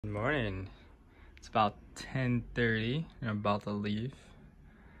Good morning. It's about 10:30 and I'm about to leave.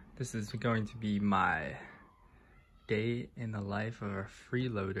 This is going to be my day in the life of a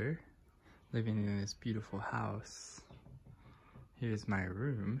freeloader living in this beautiful house. Here's my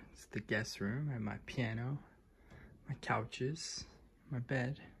room. It's the guest room. I have my piano, my couches, my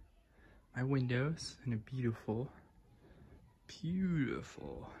bed, my windows, and a beautiful,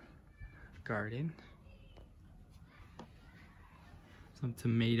 beautiful garden. Some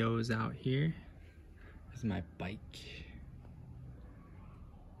tomatoes out here. This is my bike.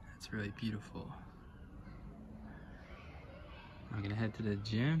 That's really beautiful. I'm gonna head to the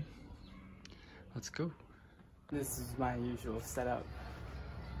gym. Let's go. This is my usual setup.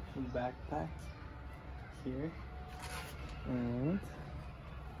 Backpack here. And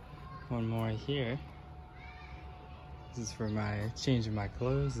one more here. This is for my changing my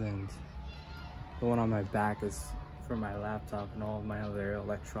clothes, and the one on my back is for my laptop and all of my other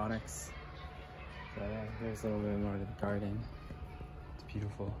electronics. So yeah, there's a little bit more to the garden. It's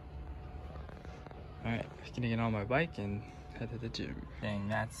beautiful. Alright, I'm gonna get on my bike and head to the gym. Dang,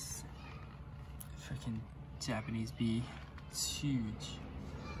 that's freaking Japanese bee. It's huge.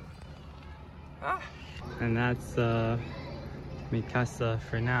 Ah! And that's Mikasa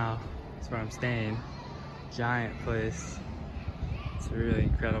for now. That's where I'm staying. Giant place. It's really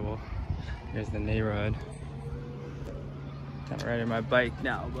incredible. Here's the neighborhood. Kind of riding my bike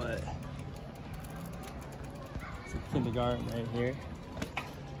now, but it's a kindergarten right here.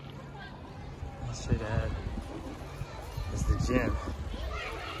 Straight ahead is the gym.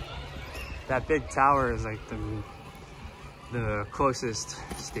 That big tower is like the closest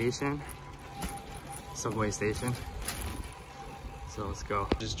station, subway station. So let's go.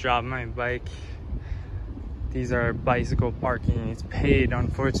 Just dropped my bike. These are bicycle parking. It's paid,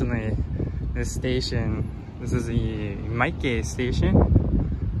 unfortunately. This station. This is the Maike station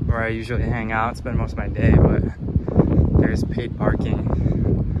where I usually hang out, spend most of my day, but there's paid parking.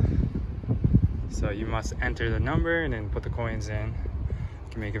 So you must enter the number and then put the coins in. I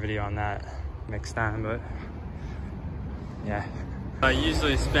can make a video on that next time, but yeah. I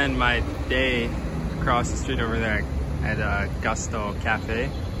usually spend my day across the street over there at Gusto Cafe.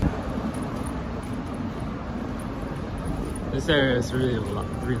 This area is really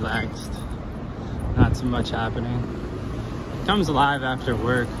relaxed. Not too much happening. It comes alive after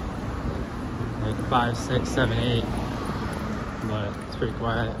work, like 5, 6, 7, 8, but it's pretty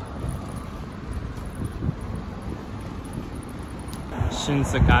quiet.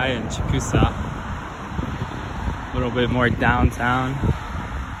 Shinsekai and Chikusa. A little bit more downtown.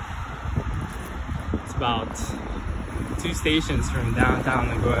 It's about 2 stations from downtown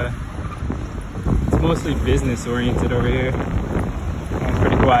Nagoya. It's mostly business oriented over here. It's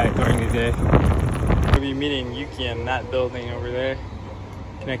pretty quiet during the day. We'll be meeting Yuki in that building over there,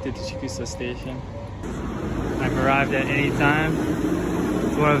 connected to Chikusa Station. I've arrived at any time.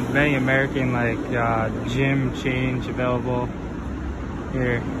 It's one of many American gym chains available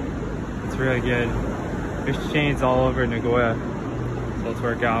here. It's really good. There's chains all over Nagoya, so let's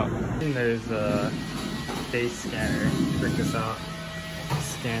work out. And there's a face scanner. Check this out.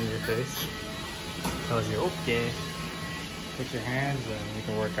 Scan your face. Tells you okay. Put your hands and you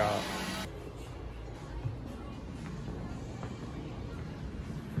can work out.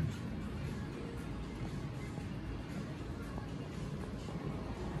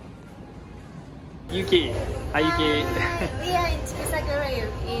 Yuki! Hi Yuki! We are in Chikusa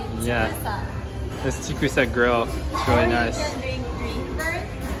Grill in Chikusa. Yeah. This Chikusa Grill is really nice. You can drink first.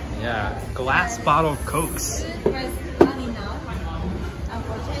 Yeah. Glass bottle Cokes. There's only now,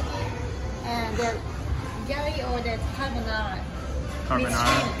 unfortunately. And the Gary ordered carbonara.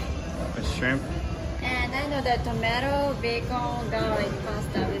 Carbonara with shrimp. And I know the tomato, bacon, garlic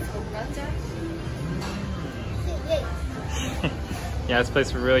pasta with focaccia. Yeah, this place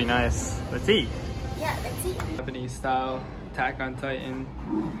is really nice. Let's eat. Yeah, let's eat. Japanese style, Attack on Titan,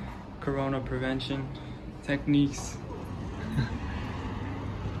 Corona prevention techniques.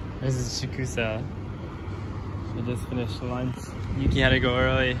 This is Chikusa. We just finished lunch. Yuki had to go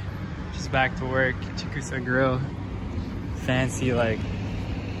early. She's back to work. Chikusa Grill. Fancy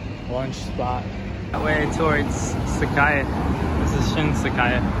lunch spot. That way towards Sakai. This is Shin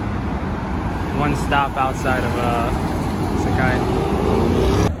Sakai. One stop outside of Sakai.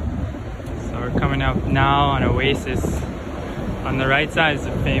 So we're coming up now on Oasis. On the right side is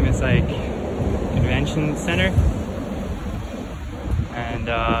a famous convention center, and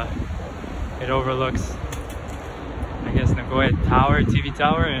it overlooks, I guess, Nagoya Tower, TV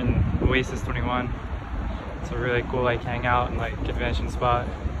Tower, and Oasis 21. It's a really cool hangout and convention spot.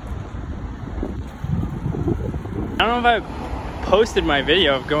 I don't know if posted my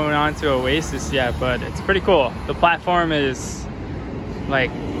video of going on to Oasis yet, but it's pretty cool. The platform is like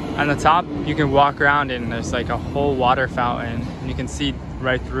on the top, you can walk around and there's like a whole water fountain and you can see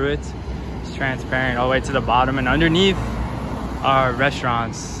right through it. It's transparent all the way to the bottom, and underneath are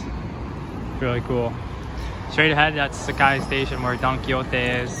restaurants. Really cool. Straight ahead, that's Sakai Station where Don Quixote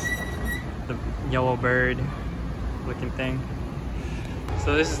is, the yellow bird looking thing.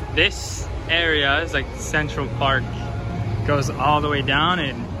 So this area is like Central Park. Goes all the way down,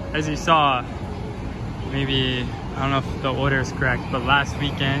 and as you saw, maybe, I don't know if the order is correct, but last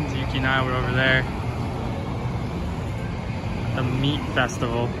weekend Yuki and I were over there at the meat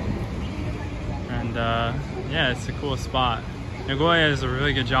festival, and yeah, it's a cool spot. Nagoya does a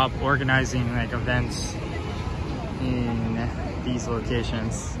really good job organizing like events in these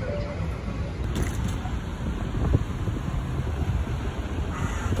locations.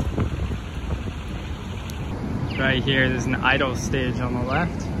 Right here, there's an idol stage on the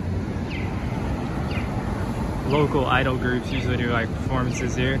left. Local idol groups usually do like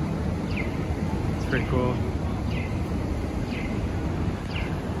performances here. It's pretty cool.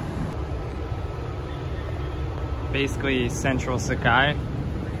 Basically Central Sakai.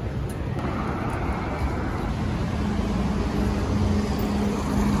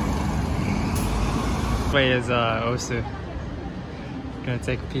 This way is Osu. Gonna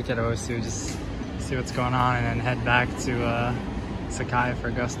take a peek at Osu, just see what's going on, and then head back to Sakai for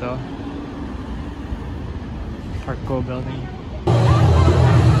Gusto. Parko building.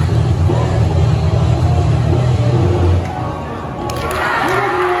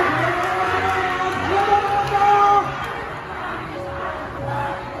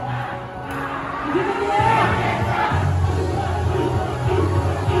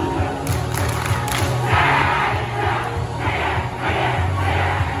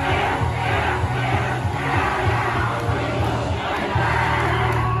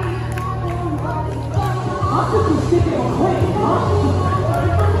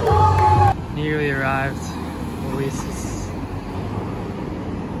 Nearly arrived. Oasis.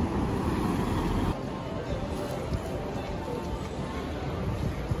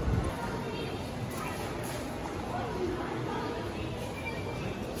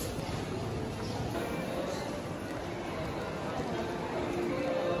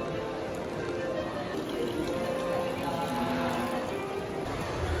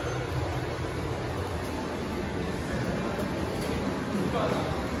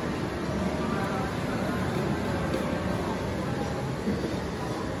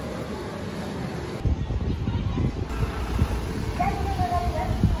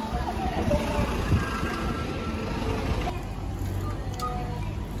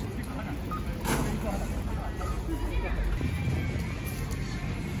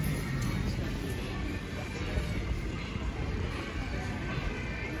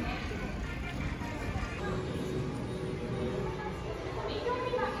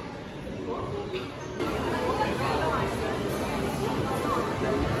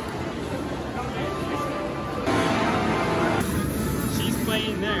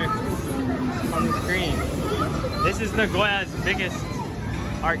 There on the screen. This is Nagoya's biggest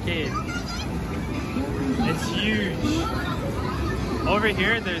arcade. It's huge. Over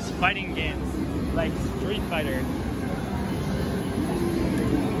here there's fighting games like Street Fighter.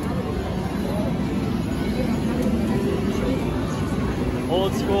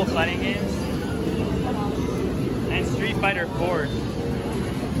 Old school fighting games. And Street Fighter 4.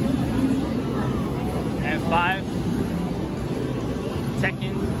 And 5.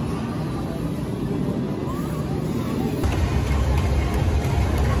 Tekken.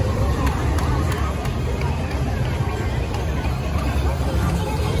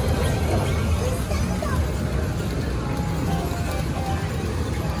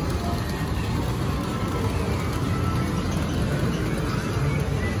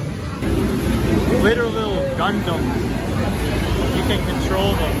 Literal little Gundams. You can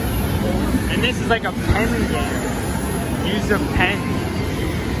control them. And this is like a pen game. Use a pen.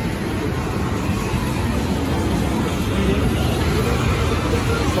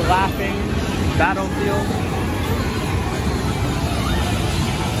 The laughing battlefield.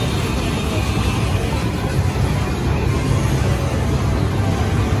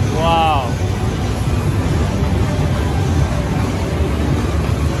 Wow.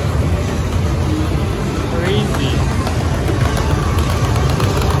 Crazy.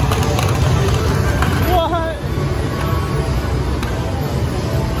 What?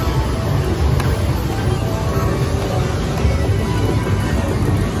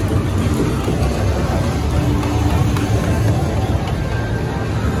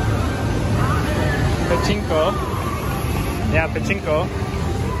 Pachinko. They have pachinko.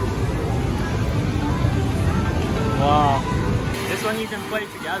 Wow. This one you can play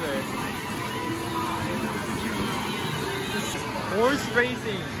together. Horse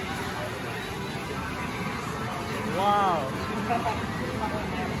racing. Wow.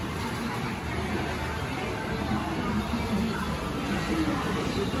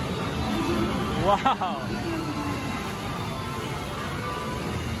 Wow.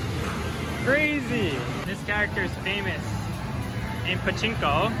 Crazy. This character is famous in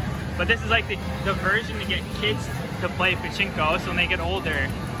pachinko, but this is like the version to get kids to play pachinko, so when they get older,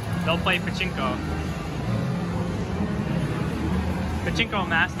 they'll play pachinko. Pachinko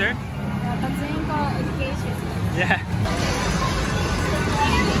master? Pachinko education. Yeah.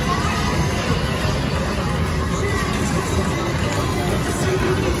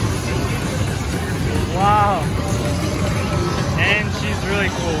 Wow. And she's really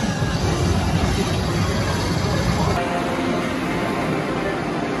cool.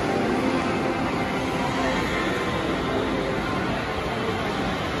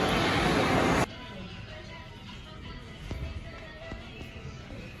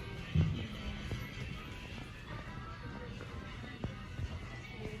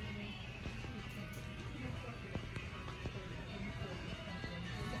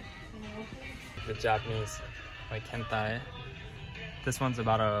 The Japanese, like hentai. This one's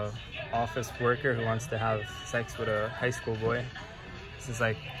about a office worker who wants to have sex with a high school boy. This is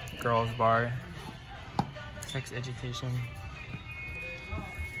like girls' bar, sex education.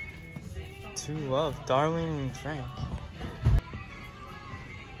 To love, Darling and Frank.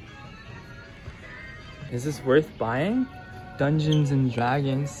 Is this worth buying? Dungeons and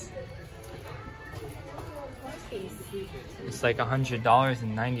Dragons. It's like $100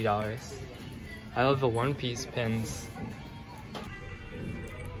 and $90. I love the One Piece pins.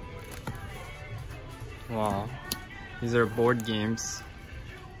 Wow. These are board games.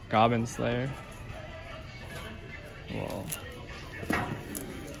 Goblin Slayer. Wow.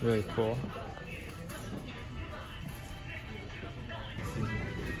 Really cool.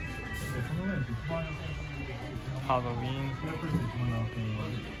 Halloween.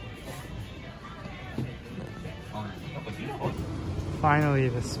 Finally,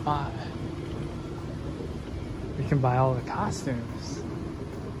 the spot. We can buy all the costumes.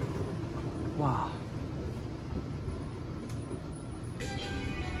 Wow.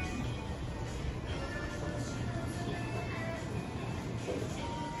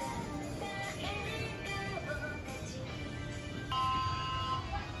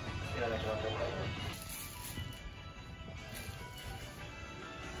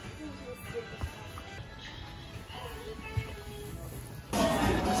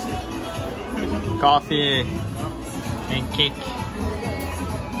 Coffee and cake.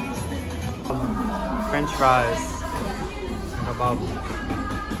 French fries and kebab.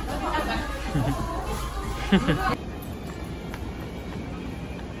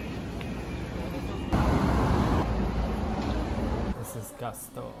 This is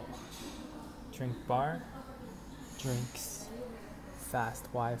Gusto. Drink bar, drinks, fast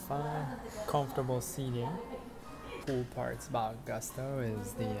Wi-Fi, comfortable seating. Cool parts about Gusto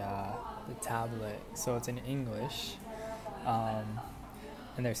is the tablet, so it's in English, and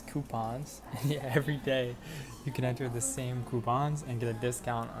there's coupons, and yeah, every day you can enter the same coupons and get a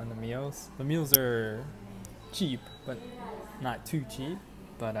discount on the meals. The meals are cheap, but not too cheap,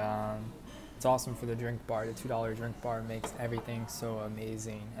 but it's awesome for the drink bar. The $2 drink bar makes everything so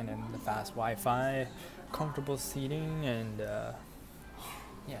amazing, and then the fast Wi-Fi, comfortable seating, and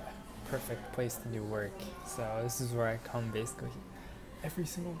yeah, perfect place to do work. So this is where I come basically every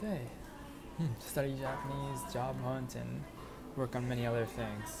single day. Study Japanese, job hunt, and work on many other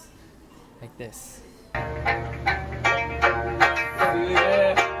things like this.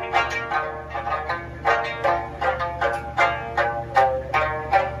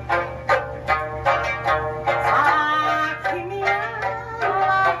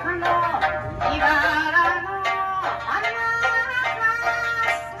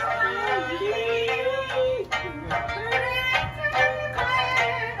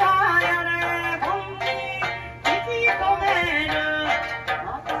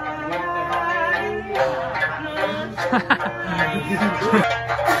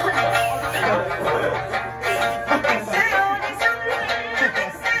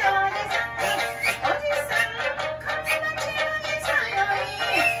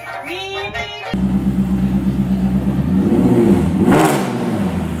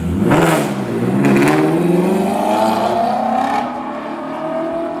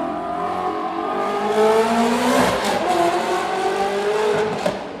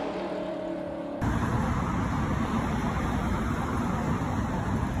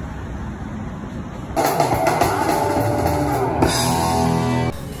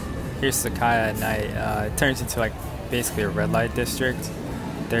 Here's Sakaya at night. It turns into like basically a red light district.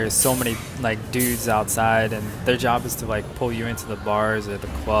 There's so many like dudes outside, and their job is to like pull you into the bars or the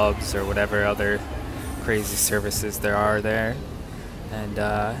clubs or whatever other crazy services there are there. And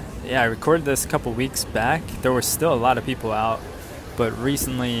yeah, I recorded this a couple weeks back. There were still a lot of people out, but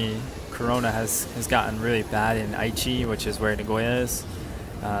recently Corona has gotten really bad in Aichi, which is where Nagoya is.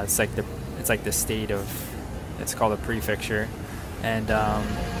 It's like the state of, it's called a prefecture, and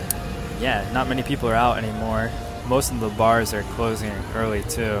yeah, not many people are out anymore. Most of the bars are closing early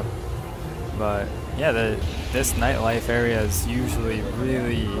too. But yeah, this nightlife area is usually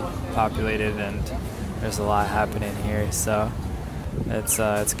really populated, and there's a lot happening here. So it's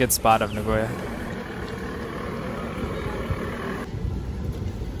a good spot of Nagoya.